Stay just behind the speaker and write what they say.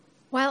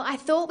Well, I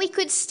thought we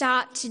could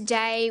start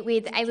today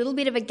with a little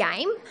bit of a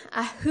game,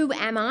 Who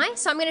Am I?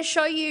 So I'm going to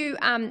show you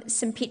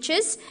some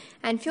pictures,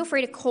 and feel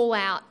free to call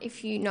out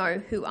if you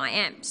know who I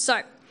am.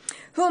 So,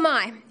 who am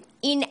I?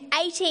 In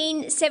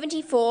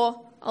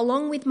 1874,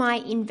 along with my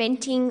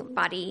inventing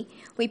buddy,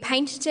 we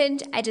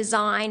patented a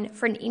design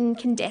for an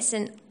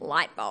incandescent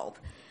light bulb.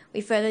 We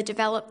further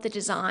developed the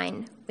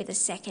design with a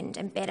second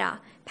and better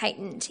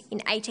patent in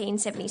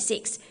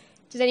 1876.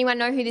 Does anyone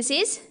know who this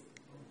is?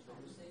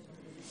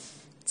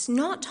 It's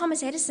not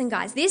Thomas Edison,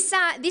 guys. This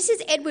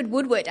is Edward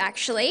Woodward,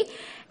 actually.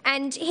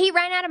 And he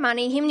ran out of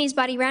money. Him and his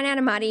buddy ran out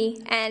of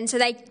money. And so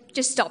they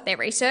just stopped their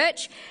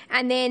research.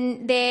 And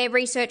then their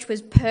research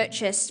was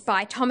purchased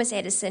by Thomas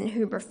Edison,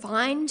 who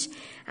refined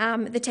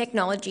the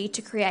technology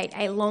to create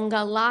a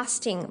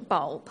longer-lasting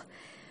bulb.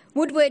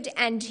 Woodward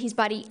and his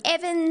buddy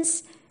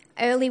Evans'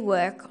 early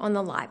work on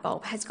the light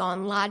bulb has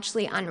gone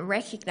largely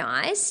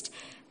unrecognised.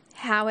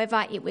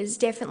 However, it was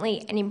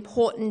definitely an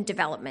important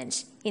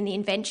development in the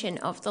invention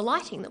of the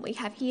lighting that we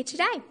have here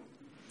today.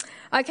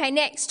 Okay,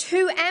 next,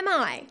 who am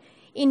I?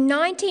 In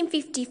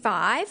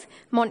 1955,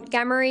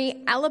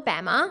 Montgomery,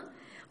 Alabama,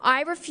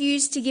 I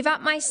refused to give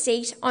up my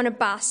seat on a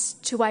bus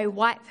to a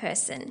white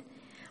person.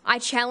 I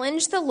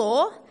challenged the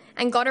law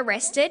and got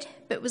arrested,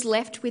 but was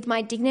left with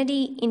my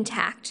dignity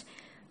intact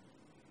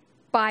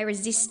by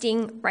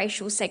resisting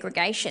racial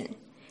segregation.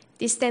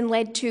 This then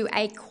led to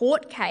a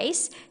court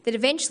case that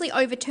eventually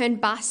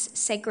overturned bus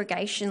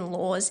segregation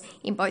laws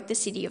in both the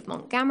city of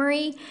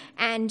Montgomery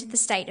and the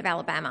state of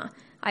Alabama.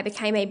 I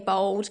became a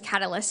bold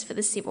catalyst for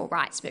the civil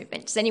rights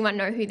movement. Does anyone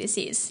know who this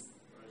is?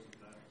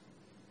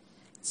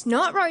 It's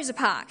not Rosa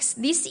Parks.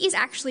 This is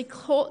actually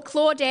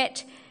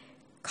Claudette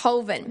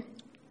Colvin.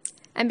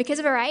 And because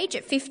of her age,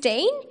 at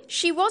 15,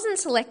 she wasn't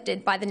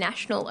selected by the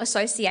National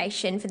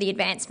Association for the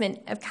Advancement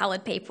of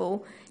Coloured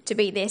People to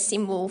be their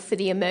symbol for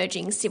the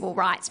emerging civil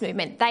rights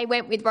movement. They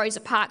went with Rosa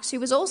Parks, who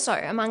was also,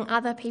 among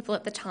other people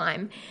at the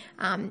time,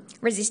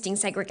 resisting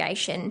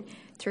segregation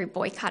through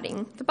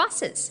boycotting the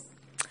buses.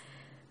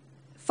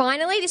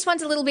 Finally, this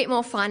one's a little bit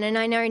more fun, and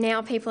I know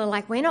now people are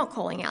like, we're not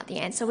calling out the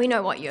answer. We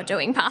know what you're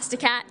doing, Pastor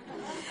Kat.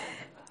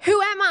 Who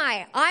am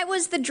I? I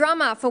was the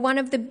drummer for one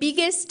of the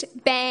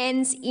biggest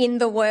bands in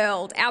the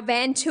world. Our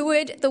band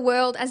toured the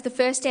world as the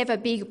first ever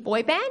big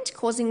boy band,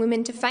 causing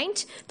women to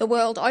faint the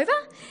world over,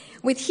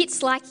 with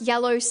hits like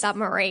Yellow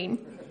Submarine.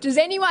 Does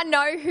anyone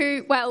know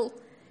who, well,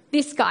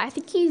 this guy, I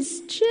think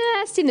he's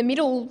just in the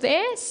middle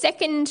there,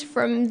 second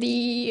from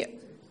the...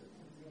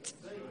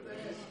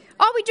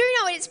 Oh, we do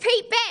know it. It's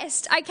Pete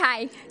Best.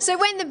 Okay. So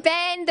when the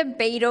band The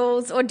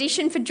Beatles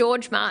auditioned for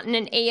George Martin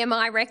and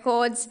EMI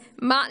Records,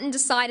 Martin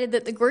decided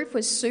that the group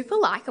was super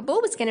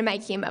likeable, was going to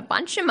make him a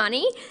bunch of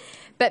money,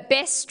 but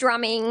Best's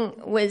drumming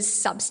was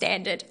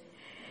substandard.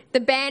 The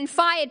band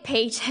fired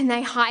Pete and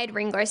they hired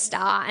Ringo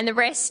Starr, and the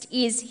rest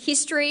is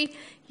history.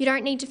 You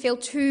don't need to feel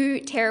too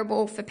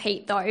terrible for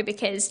Pete, though,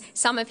 because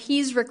some of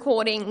his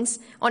recordings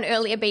on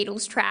earlier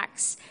Beatles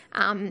tracks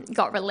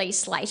got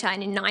released later,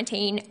 and in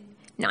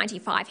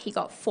 1995 he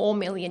got €4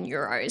 million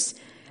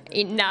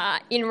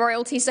in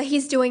royalties, so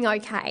he's doing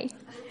okay.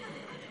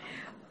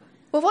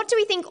 Well, what do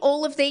we think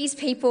all of these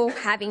people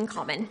have in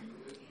common?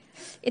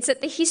 It's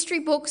that the history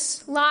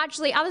books,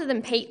 largely, other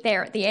than Pete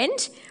there at the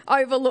end,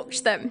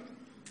 overlooked them.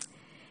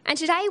 And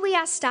today we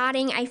are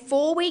starting a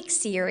 4-week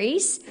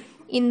series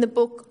in the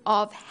book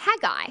of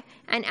Haggai.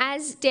 And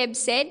as Deb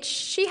said,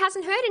 she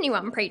hasn't heard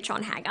anyone preach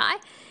on Haggai,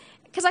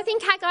 because I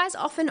think Haggai is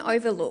often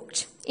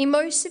overlooked. In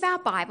most of our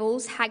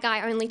Bibles,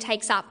 Haggai only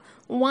takes up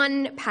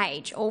one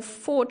page, or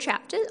 3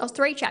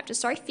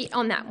 chapters, fit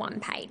on that one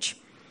page.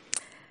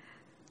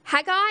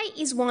 Haggai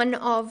is one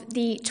of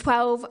the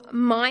 12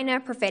 minor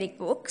prophetic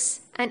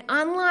books, and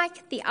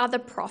unlike the other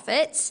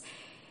prophets,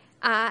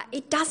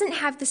 it doesn't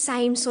have the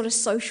same sort of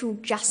social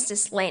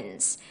justice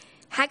lens.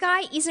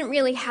 Haggai isn't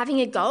really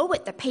having a go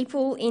at the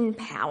people in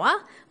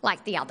power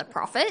like the other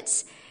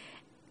prophets,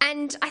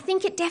 and I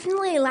think it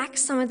definitely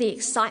lacks some of the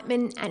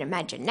excitement and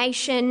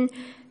imagination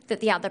that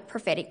the other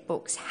prophetic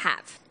books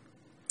have.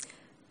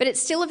 But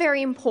it's still a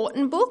very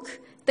important book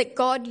that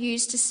God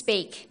used to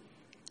speak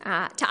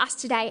to us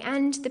today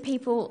and the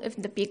people of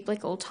the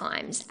biblical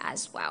times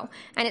as well.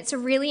 And it's a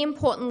really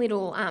important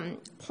little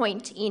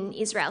point in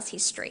Israel's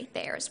history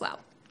there as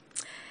well.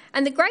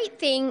 And the great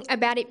thing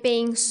about it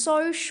being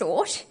so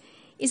short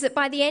is that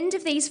by the end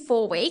of these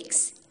 4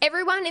 weeks,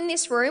 everyone in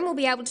this room will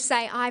be able to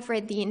say, I've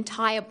read the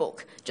entire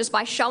book, just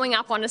by showing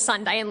up on a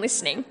Sunday and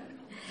listening.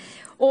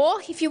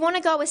 Or if you want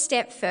to go a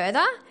step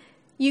further,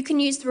 you can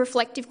use the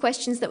reflective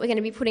questions that we're going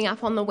to be putting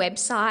up on the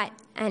website,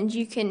 and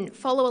you can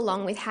follow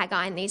along with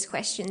Haggai and these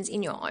questions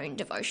in your own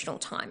devotional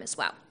time as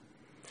well.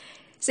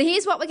 So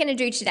here's what we're going to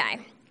do today.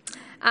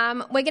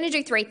 We're going to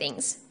do 3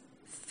 things.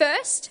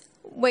 First,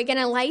 we're going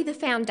to lay the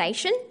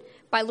foundation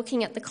by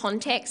looking at the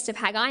context of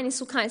Haggai, and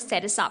this will kind of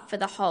set us up for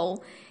the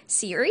whole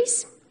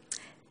series.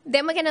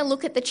 Then we're going to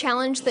look at the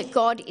challenge that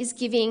God is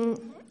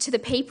giving to the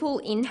people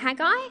in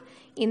Haggai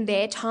in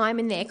their time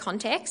and their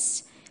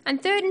context.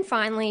 And third and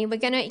finally, we're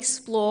going to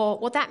explore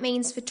what that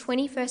means for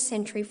 21st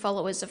century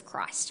followers of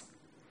Christ.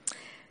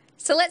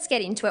 So let's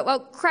get into it. Well,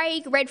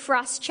 Craig read for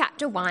us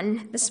chapter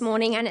 1 this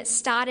morning, and it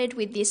started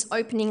with this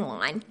opening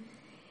line.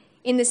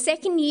 In the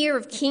 2nd year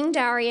of King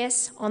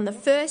Darius, on the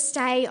 1st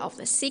day of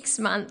the 6th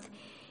month,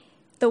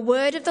 the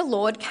word of the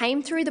Lord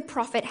came through the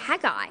prophet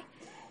Haggai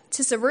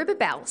to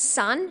Zerubbabel,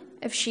 son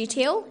of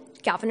Shealtiel,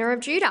 governor of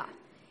Judah,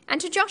 and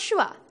to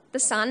Joshua, the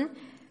son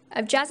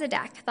of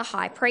Jozadak, the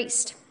high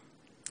priest.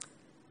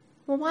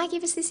 Well, why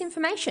give us this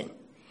information?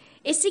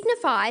 It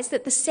signifies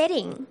that the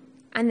setting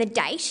and the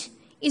date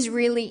is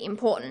really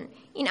important.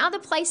 In other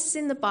places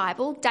in the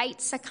Bible,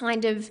 dates are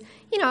kind of,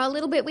 a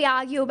little bit we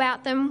argue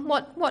about them.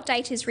 What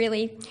date is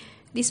really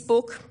this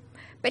book?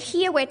 But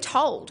here we're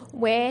told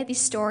where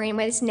this story and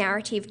where this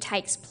narrative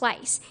takes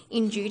place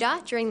in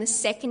Judah during the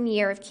 2nd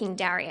year of King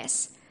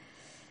Darius.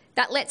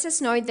 That lets us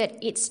know that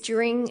it's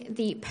during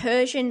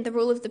the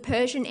rule of the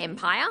Persian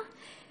Empire.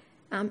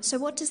 So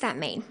what does that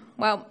mean?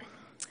 Well,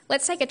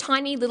 let's take a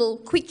tiny little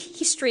quick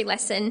history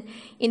lesson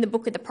in the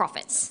book of the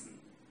prophets.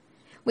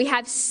 We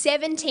have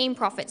 17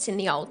 prophets in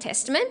the Old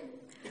Testament.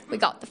 We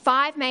got the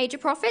 5 major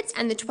prophets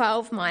and the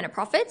 12 minor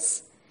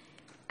prophets.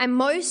 And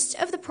most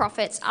of the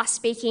prophets are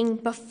speaking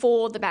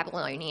before the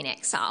Babylonian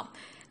exile.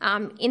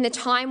 In the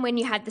time when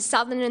you had the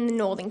southern and the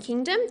northern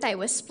kingdom, they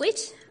were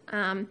split.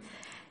 And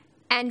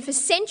for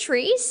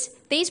centuries,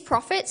 these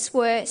prophets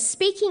were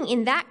speaking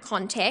in that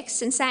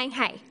context and saying,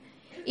 hey,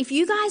 if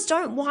you guys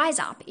don't wise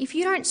up, if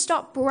you don't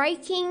stop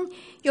breaking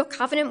your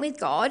covenant with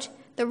God,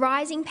 the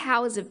rising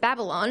powers of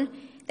Babylon,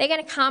 they're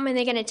going to come and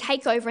they're going to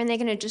take over and they're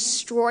going to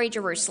destroy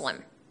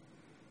Jerusalem.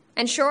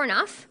 And sure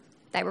enough,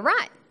 they were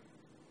right.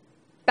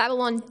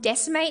 Babylon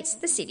decimates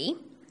the city,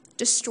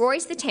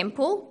 destroys the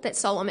temple that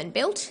Solomon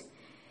built,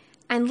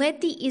 and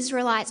led the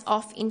Israelites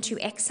off into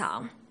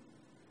exile.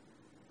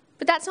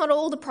 But that's not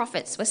all the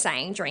prophets were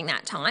saying during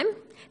that time.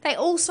 They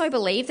also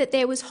believed that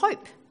there was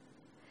hope,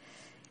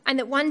 and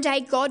that one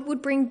day God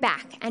would bring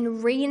back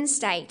and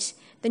reinstate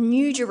the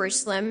new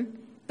Jerusalem,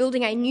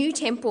 building a new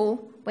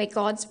temple where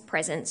God's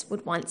presence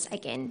would once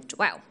again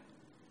dwell.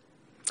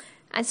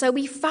 And so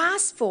we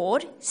fast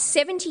forward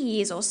 70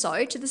 years or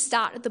so to the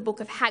start of the book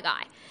of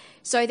Haggai.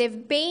 So the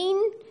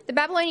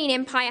Babylonian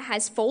Empire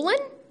has fallen,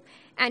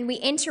 and we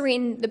enter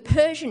in the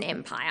Persian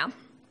Empire.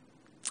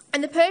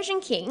 And the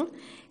Persian king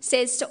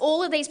says to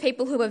all of these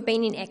people who have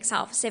been in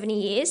exile for 70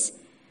 years,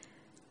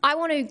 I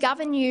want to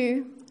govern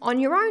you on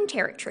your own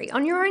territory,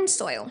 on your own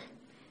soil.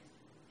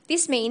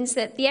 This means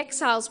that the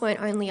exiles weren't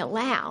only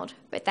allowed,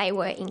 but they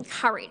were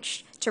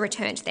encouraged to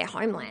return to their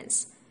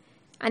homelands.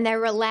 And they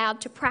were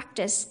allowed to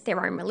practice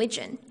their own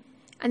religion.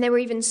 And they were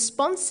even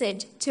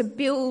sponsored to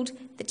build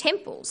the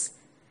temples,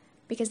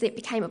 because it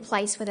became a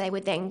place where they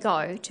would then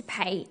go to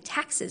pay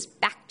taxes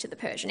back to the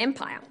Persian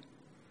Empire.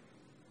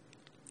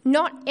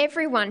 Not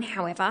everyone,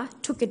 however,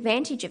 took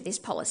advantage of this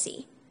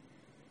policy.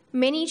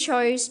 Many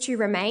chose to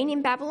remain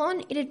in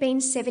Babylon. It had been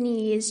 70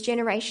 years,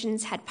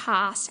 generations had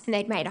passed, and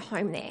they'd made a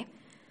home there.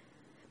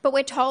 But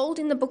we're told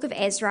in the book of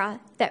Ezra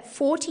that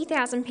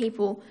 40,000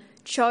 people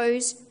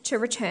chose to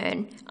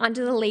return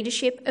under the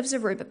leadership of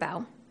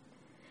Zerubbabel.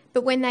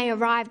 But when they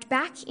arrived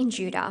back in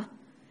Judah,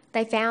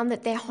 they found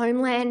that their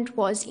homeland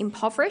was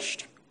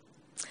impoverished,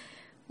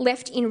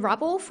 left in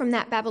rubble from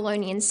that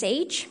Babylonian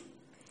siege,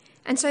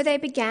 and so they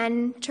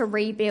began to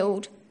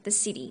rebuild the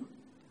city.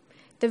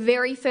 The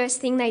very first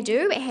thing they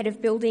do ahead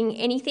of building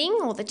anything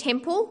or the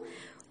temple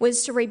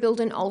was to rebuild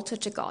an altar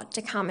to God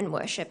to come and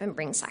worship and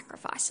bring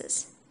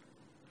sacrifices.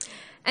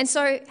 And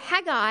so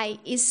Haggai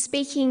is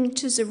speaking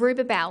to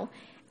Zerubbabel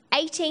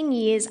 18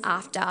 years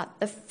after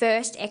the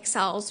first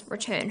exiles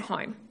return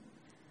home.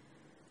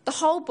 The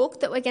whole book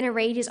that we're going to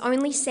read is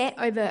only set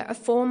over a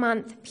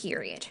 4-month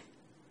period.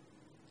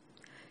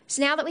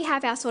 So now that we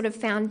have our sort of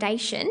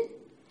foundation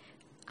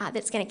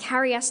that's going to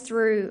carry us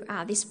through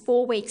this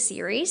 4-week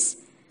series,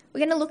 we're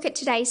going to look at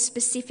today's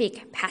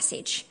specific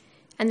passage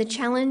and the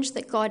challenge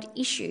that God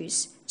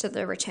issues to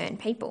the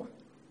returned people.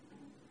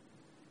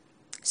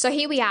 So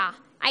here we are,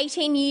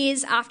 18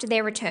 years after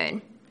their return.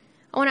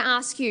 I want to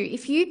ask you,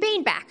 if you'd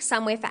been back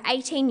somewhere for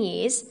 18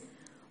 years,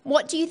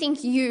 what do you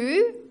think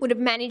you would have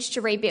managed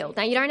to rebuild?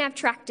 Now, you don't have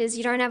tractors,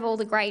 you don't have all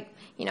the great,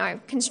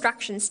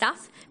 construction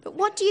stuff, but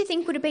what do you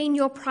think would have been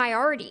your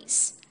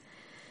priorities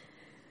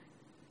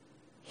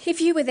if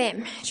you were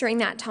them during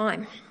that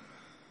time?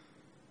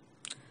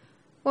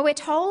 Well, we're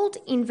told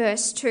in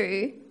verse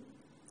 2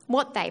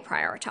 what they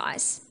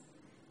prioritise.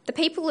 The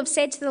people have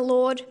said to the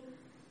Lord,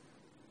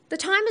 the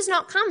time has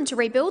not come to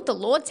rebuild the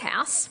Lord's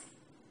house.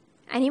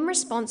 And in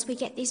response, we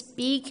get this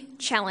big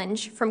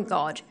challenge from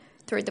God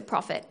through the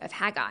prophet of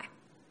Haggai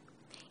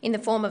in the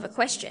form of a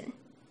question.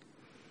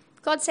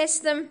 God says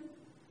to them,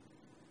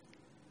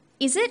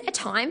 is it a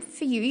time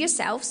for you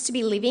yourselves to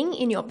be living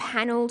in your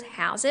panelled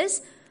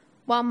houses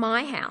while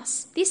my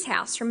house, this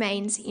house,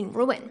 remains in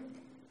ruin?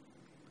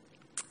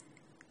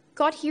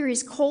 God here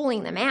is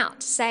calling them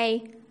out to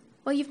say,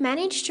 well, you've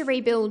managed to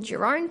rebuild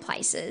your own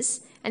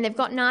places and they've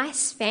got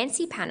nice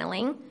fancy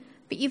panelling,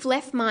 but you've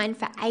left mine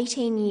for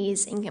 18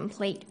 years in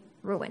complete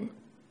ruin.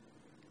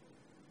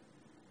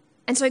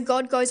 And so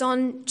God goes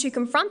on to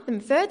confront them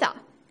further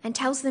and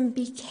tells them,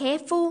 be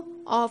careful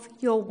of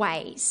your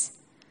ways.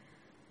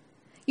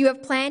 You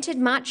have planted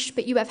much,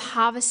 but you have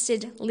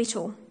harvested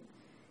little.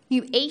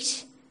 You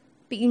eat,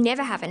 but you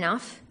never have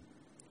enough.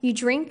 You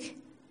drink,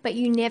 but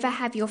you never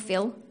have your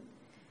fill.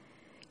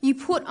 You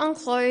put on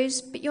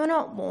clothes, but you're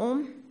not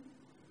warm.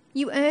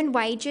 You earn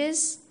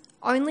wages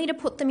only to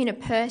put them in a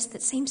purse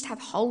that seems to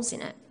have holes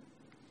in it.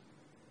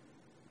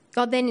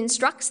 God then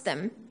instructs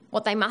them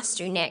what they must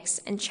do next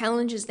and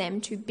challenges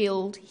them to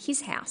build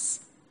his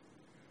house.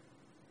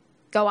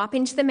 Go up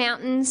into the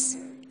mountains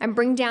and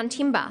bring down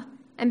timber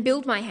and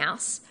build my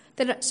house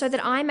so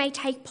that I may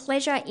take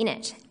pleasure in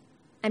it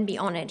and be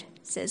honoured,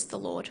 says the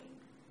Lord.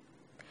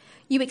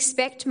 You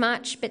expect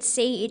much, but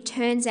see, it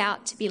turns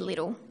out to be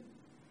little.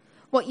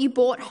 What you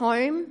brought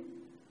home,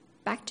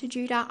 back to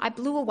Judah, I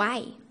blew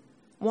away.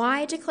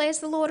 Why, declares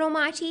the Lord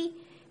Almighty?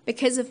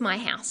 Because of my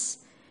house,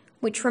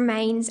 which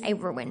remains a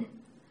ruin,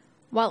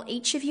 while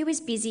each of you is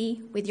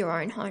busy with your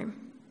own home.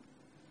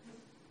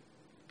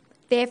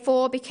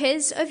 Therefore,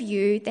 because of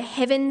you, the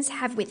heavens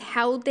have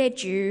withheld their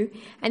dew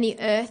and the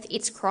earth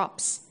its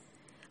crops.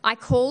 I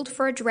called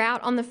for a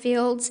drought on the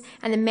fields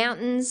and the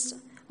mountains,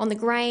 on the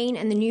grain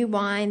and the new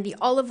wine, the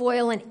olive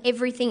oil and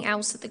everything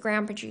else that the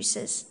ground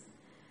produces,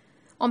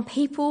 on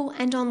people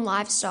and on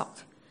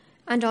livestock,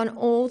 and on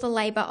all the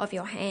labour of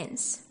your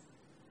hands.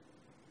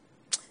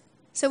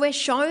 So we're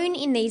shown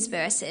in these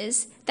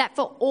verses that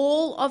for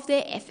all of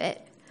their effort,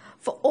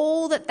 for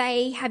all that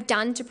they have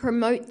done to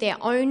promote their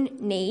own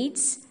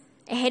needs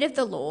ahead of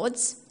the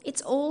Lord's,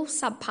 it's all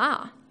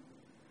subpar.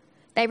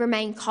 They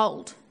remain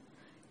cold.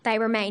 They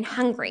remain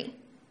hungry.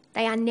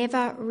 They are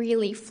never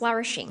really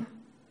flourishing.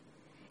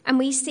 And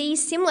we see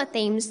similar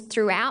themes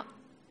throughout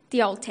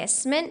the Old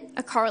Testament,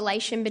 a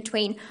correlation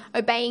between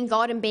obeying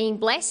God and being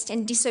blessed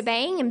and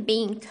disobeying and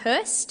being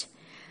cursed.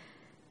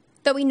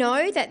 Though we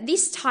know that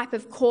this type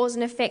of cause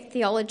and effect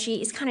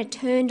theology is kind of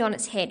turned on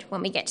its head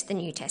when we get to the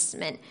New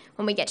Testament,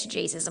 when we get to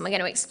Jesus, and we're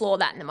going to explore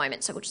that in a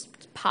moment, so we'll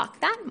just park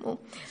that.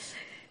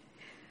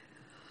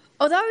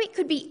 Although it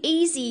could be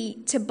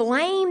easy to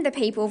blame the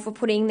people for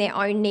putting their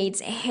own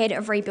needs ahead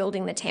of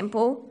rebuilding the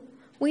temple,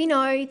 we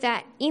know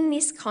that in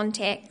this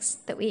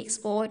context that we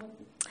explored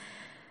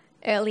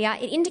earlier,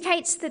 it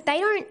indicates that they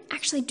don't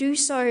actually do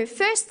so,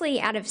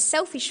 firstly, out of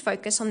selfish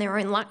focus on their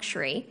own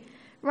luxury.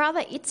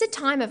 Rather, it's a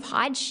time of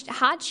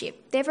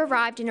hardship. They've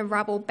arrived in a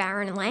rubble,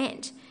 barren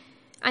land,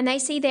 and they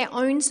see their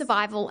own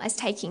survival as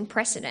taking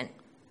precedent.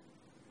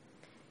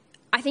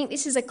 I think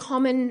this is a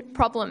common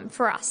problem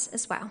for us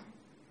as well,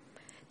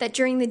 that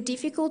during the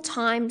difficult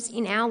times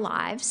in our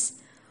lives,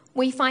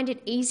 we find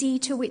it easy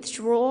to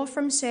withdraw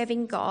from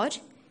serving God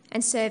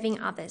and serving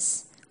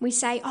others. We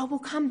say, oh, we'll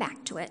come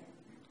back to it,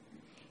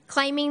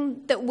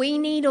 claiming that we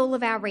need all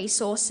of our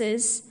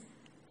resources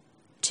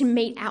to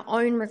meet our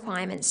own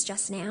requirements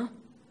just now.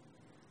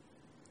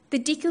 The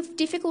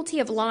difficulty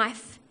of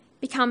life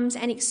becomes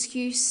an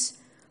excuse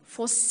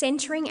for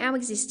centering our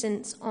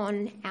existence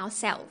on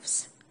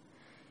ourselves.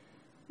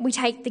 We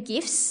take the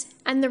gifts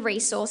and the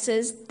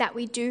resources that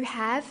we do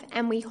have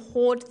and we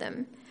hoard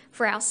them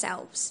for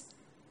ourselves.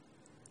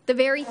 The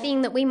very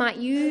thing that we might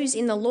use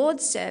in the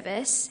Lord's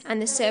service and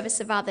the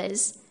service of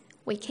others,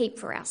 we keep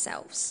for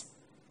ourselves.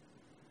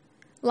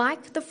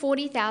 Like the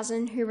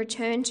 40,000 who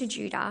returned to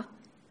Judah,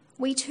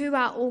 we too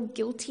are all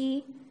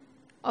guilty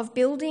of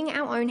building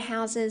our own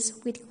houses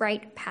with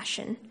great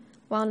passion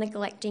while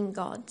neglecting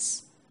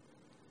God's.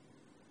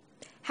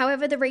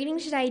 However, the reading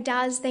today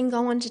does then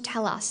go on to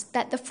tell us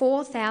that the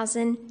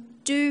 4,000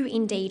 do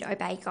indeed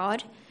obey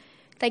God.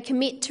 They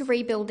commit to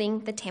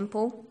rebuilding the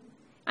temple,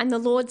 and the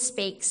Lord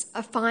speaks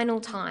a final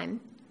time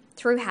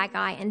through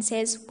Haggai and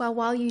says, well,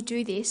 while you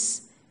do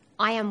this,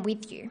 I am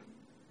with you.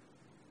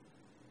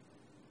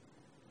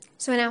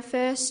 So in our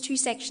first two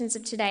sections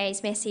of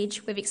today's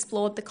message, we've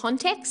explored the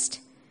context.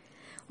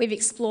 We've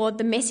explored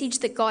the message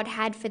that God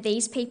had for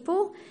these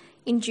people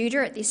in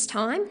Judah at this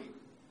time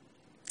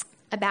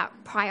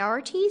about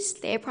priorities,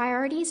 their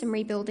priorities, and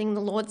rebuilding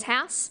the Lord's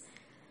house.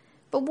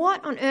 But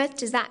what on earth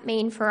does that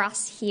mean for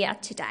us here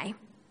today?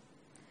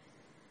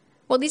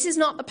 Well, this is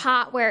not the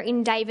part where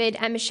in David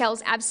and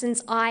Michelle's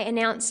absence, I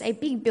announce a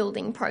big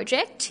building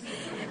project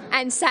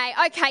and say,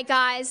 okay,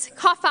 guys,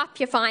 cough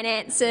up your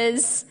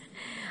finances.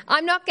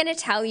 I'm not going to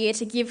tell you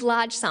to give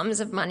large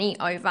sums of money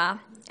over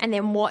and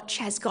then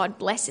watch as God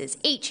blesses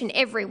each and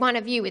every one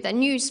of you with a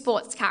new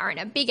sports car and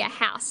a bigger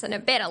house and a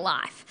better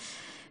life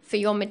for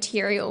your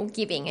material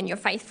giving and your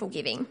faithful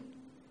giving.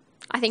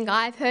 I think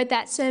I've heard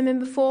that sermon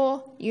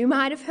before. You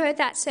might have heard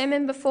that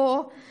sermon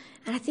before.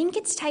 And I think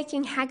it's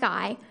taking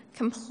Haggai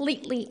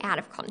completely out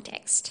of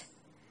context.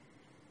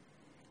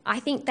 I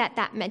think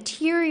that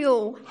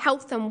material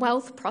health and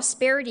wealth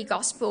prosperity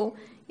gospel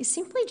is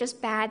simply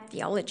just bad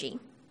theology.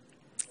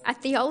 A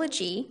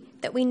theology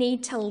that we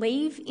need to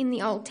leave in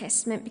the Old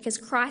Testament because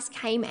Christ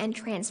came and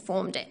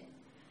transformed it.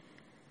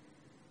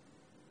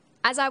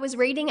 As I was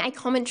reading a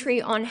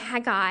commentary on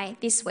Haggai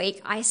this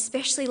week, I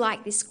especially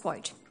like this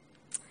quote.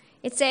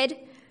 It said,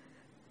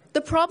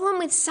 "The problem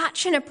with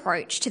such an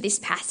approach to this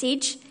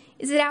passage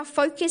is that our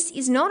focus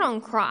is not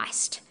on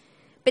Christ,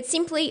 but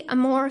simply a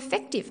more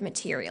effective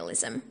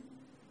materialism.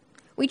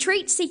 We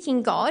treat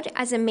seeking God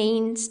as a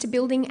means to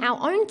building our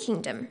own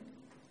kingdom,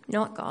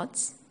 not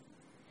God's.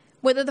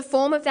 Whether the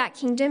form of that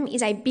kingdom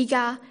is a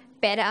bigger,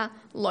 better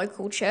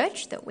local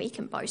church that we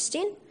can boast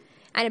in,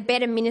 and a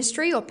better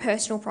ministry or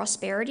personal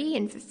prosperity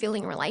and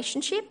fulfilling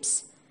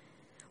relationships,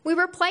 we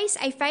replace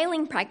a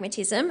failing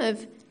pragmatism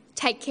of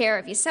take care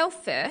of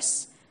yourself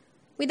first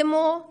with a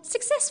more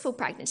successful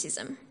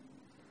pragmatism.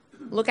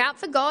 Look out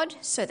for God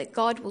so that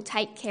God will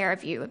take care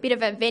of you. A bit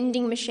of a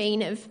vending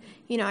machine of,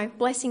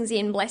 blessings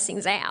in,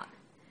 blessings out.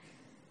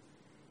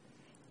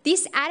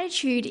 This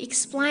attitude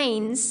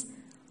explains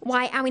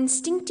why our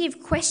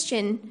instinctive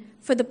question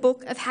for the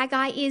book of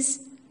Haggai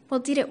is, well,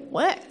 did it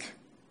work?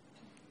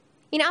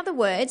 In other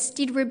words,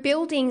 did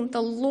rebuilding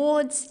the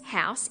Lord's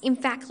house in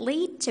fact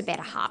lead to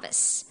better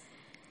harvests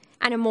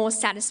and a more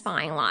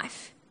satisfying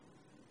life?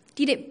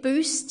 Did it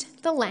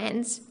boost the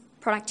land's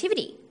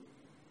productivity?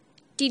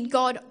 Did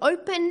God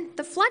open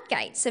the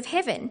floodgates of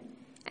heaven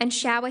and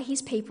shower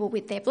his people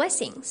with their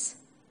blessings?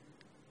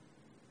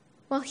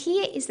 Well,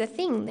 here is the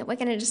thing that we're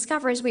going to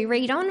discover as we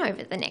read on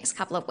over the next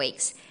couple of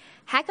weeks.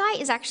 Haggai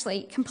is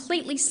actually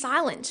completely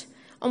silent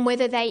on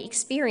whether they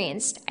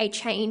experienced a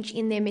change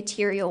in their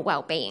material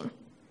well-being,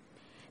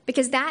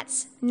 because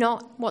that's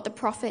not what the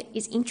prophet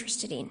is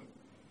interested in.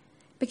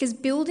 Because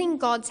building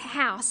God's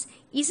house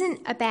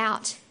isn't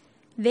about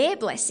their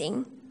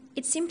blessing,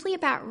 it's simply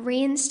about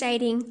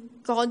reinstating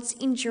God's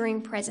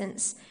enduring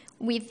presence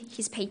with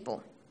his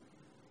people.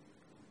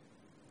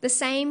 The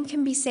same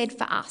can be said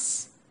for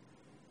us.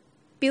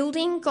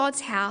 Building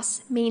God's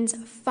house means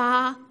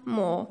far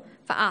more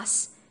for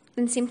us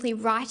than simply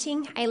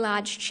writing a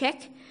large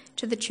cheque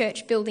to the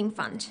church building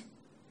fund.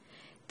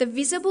 The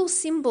visible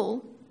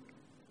symbol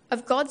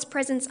of God's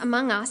presence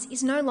among us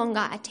is no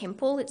longer a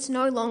temple, it's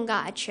no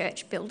longer a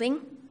church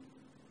building.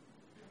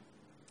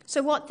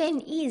 So what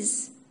then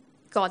is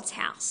God's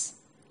house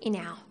in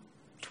our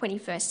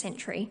 21st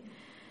century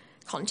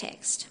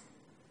context?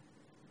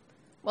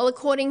 Well,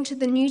 according to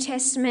the New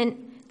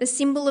Testament, the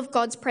symbol of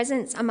God's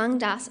presence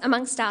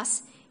amongst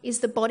us is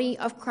the body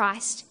of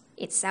Christ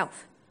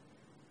itself.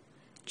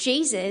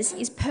 Jesus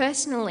is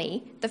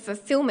personally the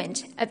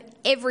fulfillment of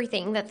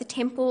everything that the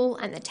temple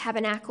and the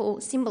tabernacle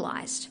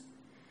symbolised.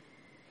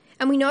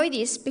 And we know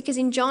this because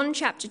in John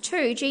chapter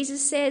 2,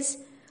 Jesus says,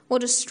 well,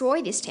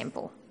 destroy this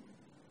temple,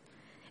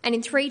 and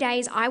in 3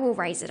 days I will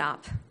raise it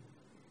up.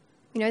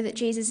 We know that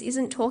Jesus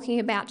isn't talking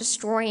about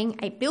destroying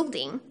a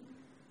building,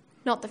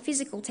 not the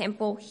physical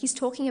temple. He's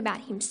talking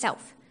about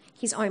himself,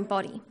 his own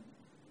body.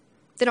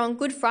 That on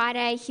Good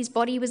Friday, his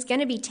body was going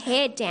to be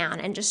teared down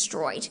and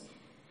destroyed.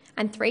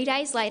 And 3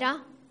 days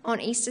later,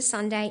 on Easter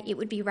Sunday, it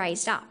would be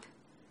raised up.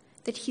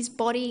 That his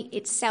body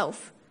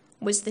itself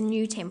was the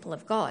new temple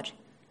of God,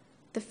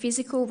 the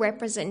physical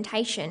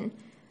representation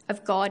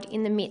of God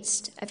in the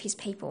midst of his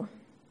people.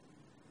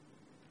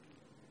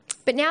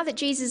 But now that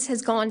Jesus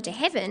has gone to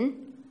heaven,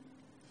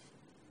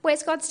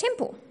 where's God's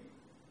temple?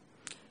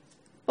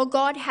 Well,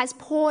 God has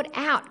poured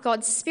out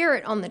God's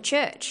Spirit on the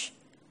church.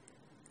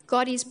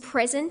 God is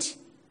present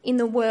in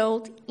the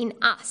world in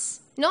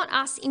us, not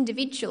us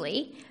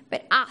individually,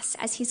 but us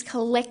as his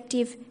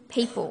collective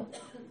people.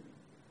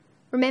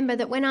 Remember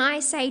that when I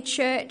say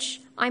church,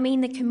 I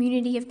mean the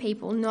community of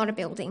people, not a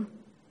building.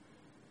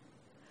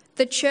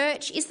 The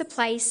church is the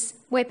place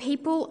where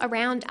people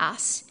around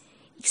us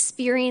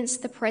experience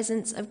the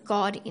presence of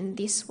God in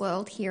this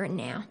world here and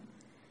now.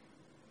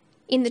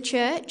 In the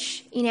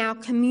church, in our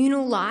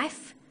communal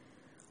life,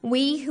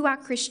 we who are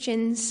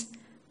Christians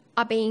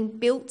are being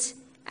built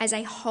as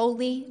a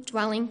holy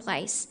dwelling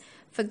place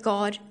for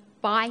God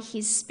by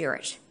his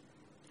Spirit,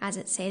 as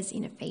it says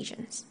in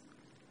Ephesians.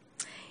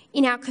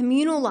 In our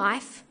communal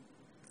life,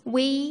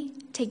 we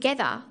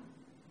together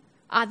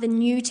are the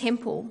new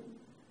temple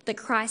that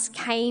Christ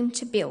came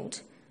to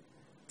build,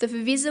 the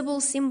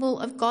visible symbol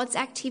of God's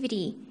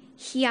activity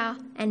here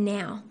and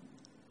now.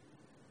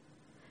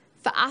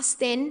 For us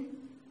then,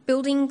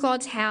 building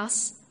God's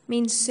house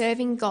means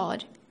serving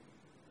God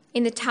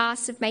in the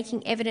task of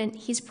making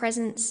evident his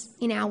presence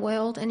in our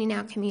world and in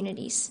our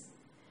communities.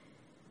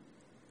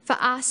 For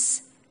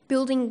us,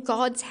 building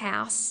God's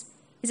house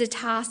is a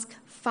task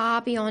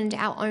far beyond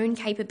our own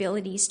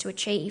capabilities to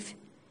achieve.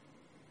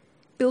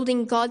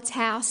 Building God's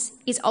house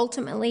is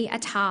ultimately a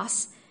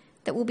task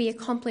that will be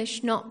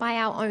accomplished not by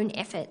our own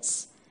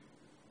efforts,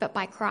 but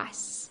by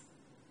Christ's.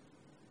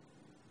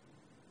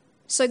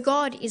 So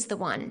God is the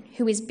one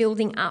who is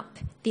building up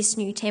this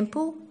new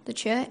temple, the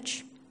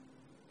church,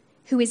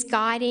 who is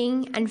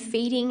guiding and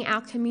feeding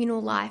our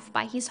communal life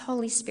by his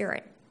Holy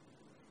Spirit.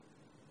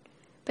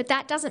 But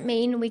that doesn't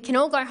mean we can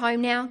all go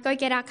home now, go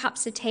get our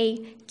cups of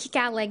tea, kick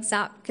our legs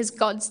up because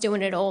God's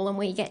doing it all and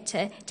we get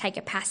to take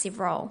a passive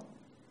role.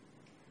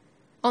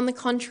 On the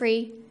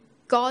contrary,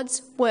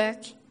 God's work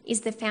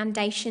is the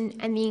foundation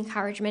and the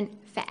encouragement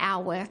for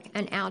our work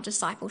and our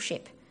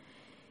discipleship.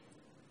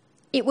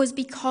 It was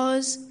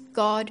because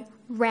God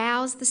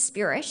roused the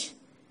Spirit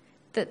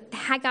that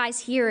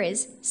Haggai's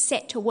hearers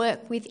set to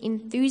work with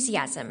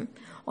enthusiasm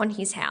on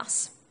his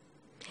house.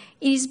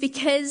 It is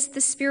because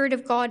the Spirit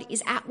of God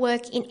is at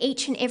work in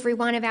each and every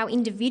one of our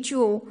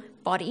individual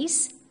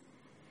bodies.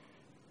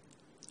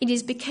 It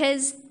is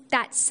because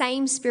that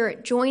same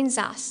Spirit joins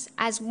us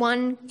as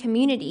one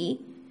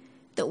community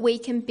that we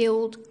can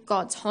build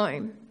God's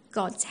home,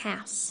 God's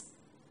house.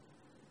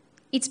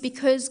 It's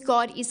because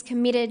God is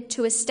committed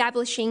to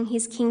establishing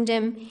his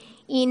kingdom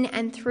in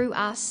and through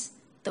us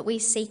that we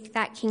seek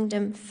that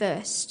kingdom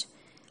first,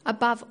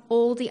 above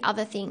all the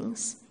other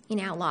things in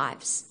our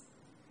lives.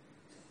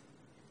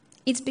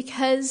 It's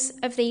because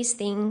of these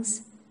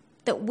things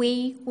that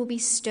we will be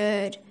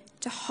stirred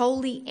to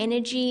holy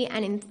energy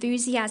and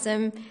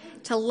enthusiasm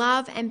to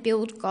love and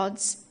build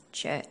God's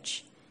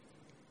church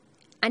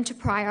and to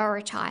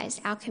prioritise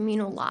our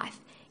communal life,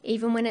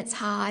 even when it's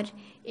hard,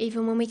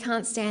 even when we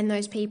can't stand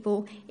those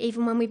people,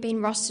 even when we've been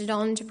rostered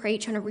on to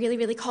preach on a really,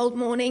 really cold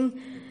morning.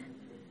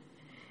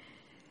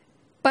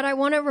 But I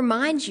want to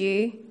remind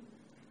you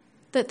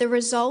that the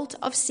result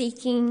of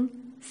seeking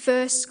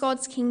first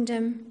God's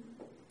kingdom,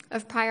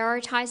 of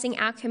prioritising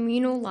our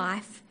communal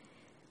life,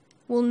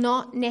 will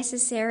not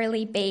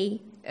necessarily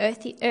be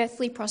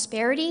earthly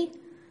prosperity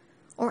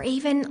or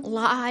even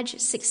large,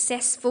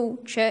 successful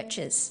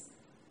churches.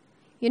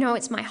 You know,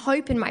 it's my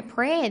hope and my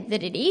prayer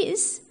that it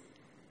is,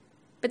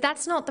 but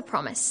that's not the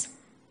promise.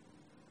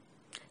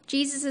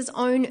 Jesus'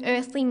 own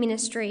earthly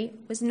ministry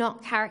was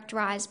not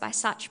characterised by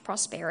such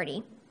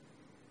prosperity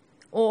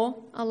or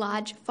a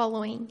large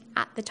following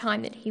at the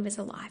time that he was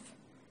alive.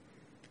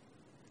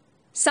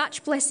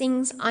 Such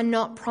blessings are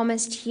not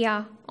promised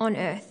here on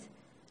earth,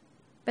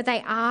 but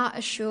they are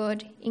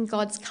assured in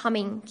God's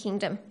coming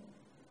kingdom.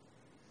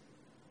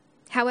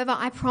 However,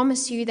 I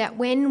promise you that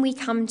when we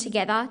come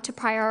together to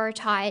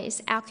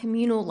prioritise our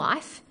communal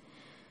life,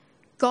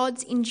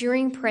 God's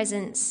enduring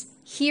presence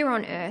here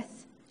on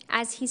earth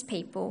as his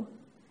people,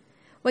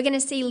 we're going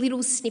to see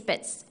little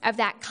snippets of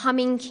that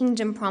coming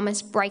kingdom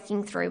promise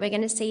breaking through. We're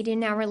going to see it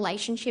in our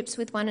relationships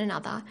with one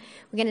another.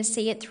 We're going to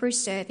see it through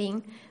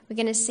serving. We're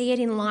going to see it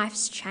in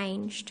lives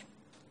changed.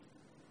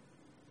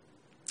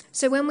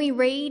 So when we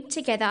read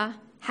together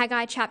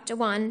Haggai chapter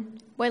 1,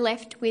 we're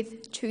left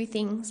with two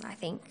things, I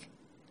think.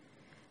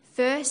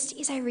 First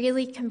is a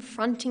really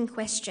confronting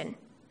question,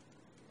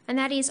 and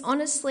that is,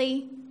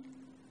 honestly,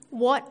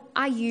 what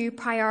are you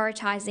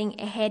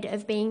prioritising ahead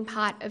of being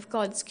part of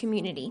God's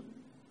community?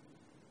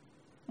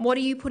 What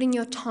are you putting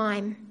your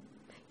time,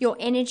 your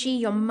energy,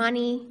 your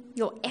money,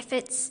 your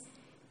efforts,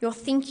 your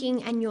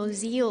thinking and your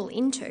zeal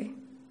into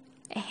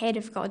ahead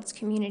of God's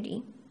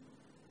community?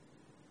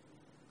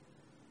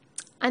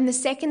 And the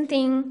second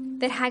thing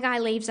that Haggai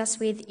leaves us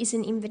with is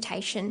an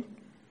invitation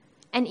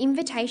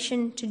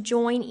to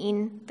join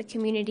in the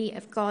community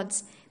of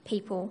God's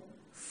people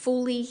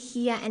fully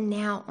here and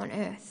now on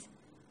earth.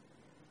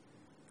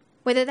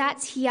 Whether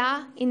that's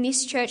here in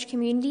this church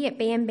community at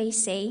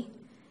BMBC,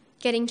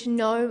 getting to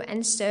know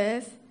and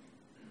serve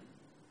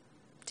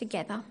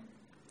together,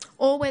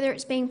 or whether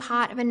it's being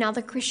part of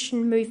another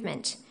Christian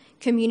movement,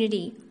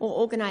 community, or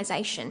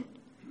organisation.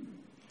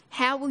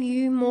 How will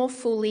you more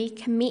fully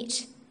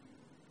commit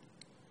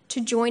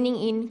to joining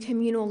in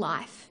communal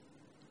life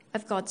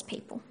of God's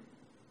people?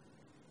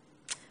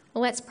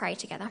 Well, let's pray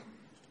together.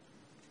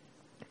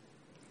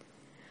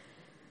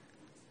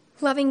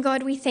 Loving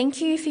God, we thank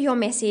you for your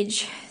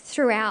message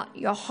throughout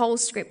your whole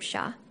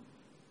scripture,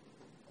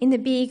 in the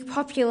big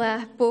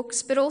popular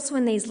books, but also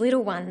in these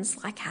little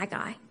ones like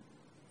Haggai.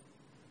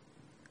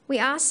 We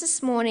ask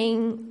this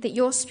morning that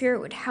your Spirit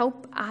would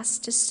help us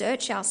to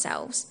search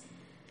ourselves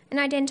and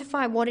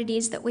identify what it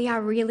is that we are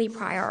really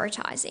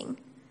prioritising,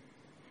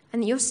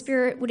 and that your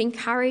Spirit would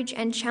encourage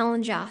and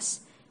challenge us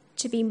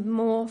to be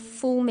more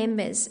full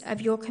members of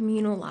your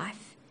communal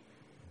life,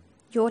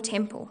 your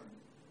temple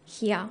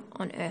here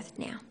on earth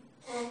now.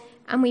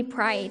 And we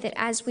pray that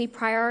as we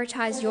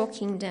prioritise your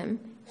kingdom,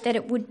 that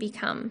it would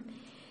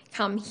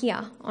come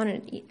here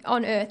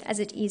on earth as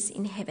it is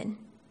in heaven.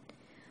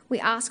 We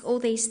ask all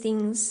these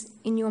things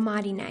in your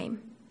mighty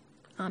name.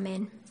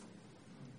 Amen.